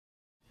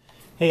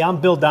Hey,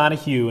 I'm Bill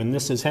Donahue, and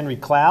this is Henry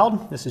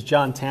Cloud. This is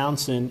John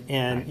Townsend,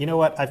 and you know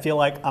what? I feel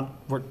like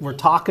we're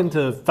talking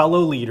to fellow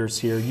leaders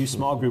here, you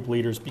small group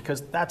leaders,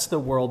 because that's the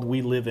world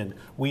we live in.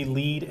 We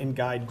lead and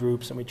guide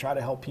groups, and we try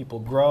to help people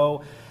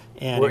grow.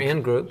 And we're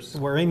in groups.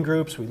 We're in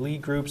groups. We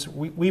lead groups.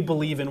 We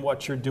believe in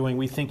what you're doing.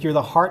 We think you're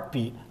the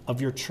heartbeat of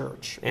your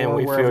church. And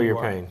we feel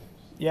your pain.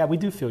 Yeah, we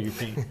do feel your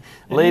pain.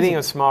 Leading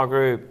a small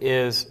group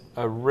is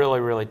a really,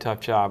 really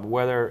tough job.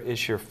 Whether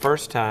it's your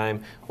first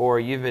time or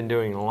you've been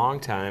doing it a long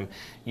time,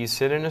 you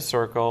sit in a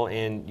circle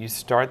and you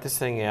start this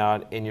thing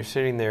out and you're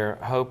sitting there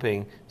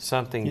hoping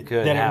something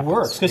good happens. That it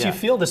works, because you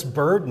feel this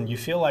burden. You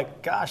feel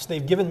like, gosh,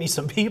 they've given me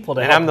some people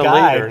to help guide. And I'm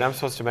the leader and I'm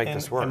supposed to make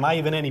this work. Am I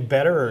even any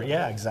better?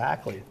 Yeah,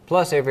 exactly.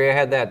 Plus, have you ever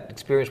had that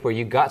experience where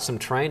you got some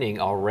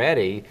training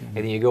already and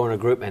then you go in a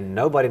group and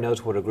nobody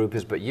knows what a group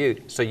is but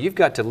you? So you've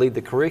got to lead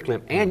the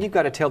curriculum and you've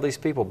got to tell these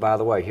people, by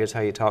the way, here's how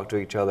you talk to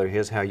each other,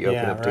 here's how you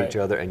open up to each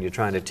other, and you're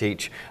trying to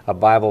teach a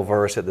Bible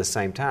verse at the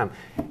same time.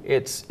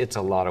 It's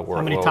a lot of work.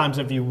 How many times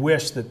have you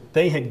wished that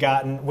they had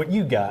gotten what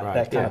you got,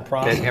 that kind of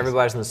process? That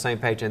everybody's on the same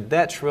page, and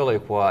that's really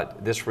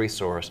what this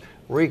resource,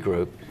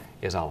 ReGroup,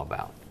 is all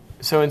about.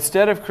 So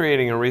instead of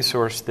creating a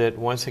resource that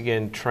once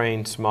again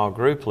trained small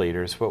group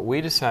leaders, what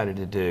we decided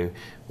to do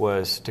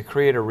was to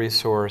create a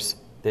resource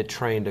that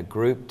trained a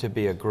group to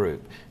be a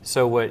group.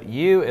 So what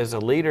you as a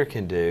leader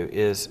can do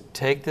is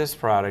take this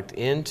product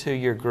into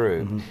your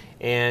group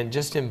and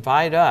just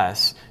invite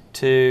us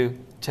to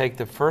take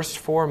the first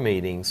 4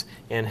 meetings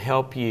and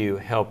help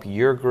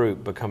your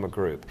group become a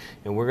group.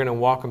 And we're going to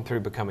walk them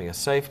through becoming a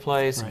safe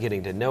place,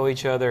 getting to know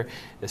each other,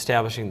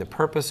 establishing the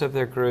purpose of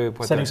their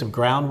group, setting some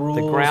ground rules,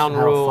 how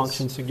it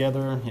functions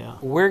together. Yeah.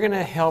 We're going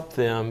to help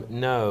them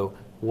know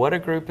what a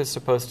group is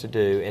supposed to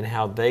do and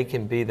how they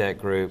can be that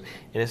group,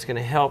 and it's going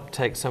to help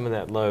take some of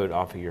that load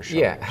off of your shoulders.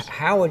 Yeah,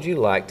 how would you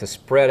like to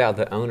spread out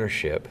the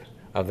ownership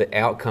of the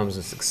outcomes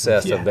and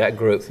success of that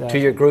group to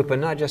your group and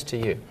not just to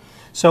you?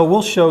 So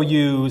we'll show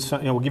you,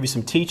 we'll give you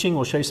some teaching,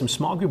 we'll show you some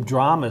small group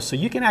dramas so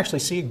you can actually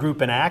see a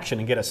group in action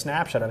and get a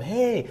snapshot of,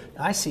 hey,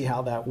 I see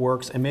how that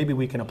works and maybe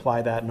we can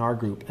apply that in our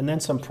group. And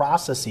then some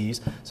processes,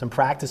 some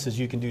practices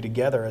you can do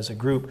together as a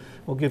group.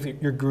 We'll give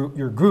your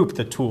group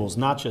the tools,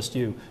 not just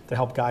you, to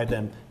help guide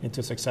them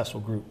into a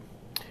successful group.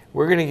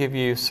 We're going to give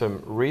you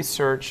some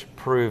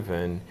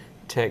research-proven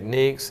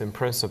techniques and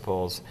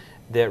principles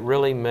that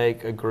really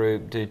make a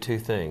group do 2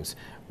 things.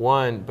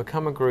 One,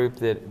 become a group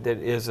that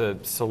is a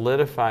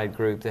solidified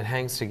group that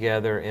hangs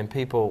together and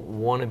people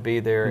want to be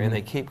there and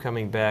they keep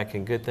coming back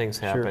and good things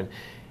happen.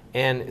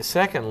 And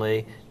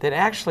secondly, that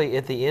actually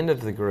at the end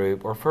of the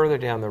group or further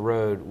down the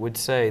road would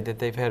say that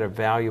they've had a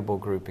valuable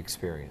group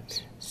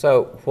experience.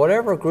 So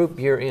whatever group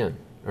you're in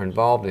or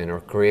involved in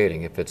or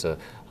creating, if it's a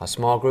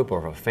small group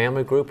or a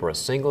family group or a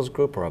singles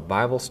group or a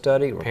Bible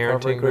study or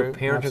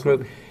parenting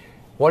group,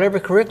 whatever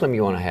curriculum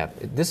you want to have,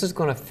 this is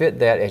going to fit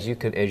that as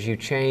you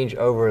change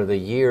over the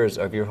years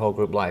of your whole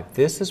group life.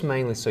 This is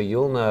mainly so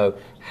you'll know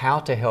how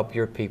to help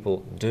your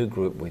people do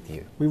group with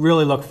you. We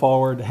really look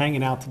forward to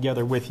hanging out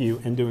together with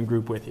you and doing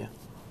group with you.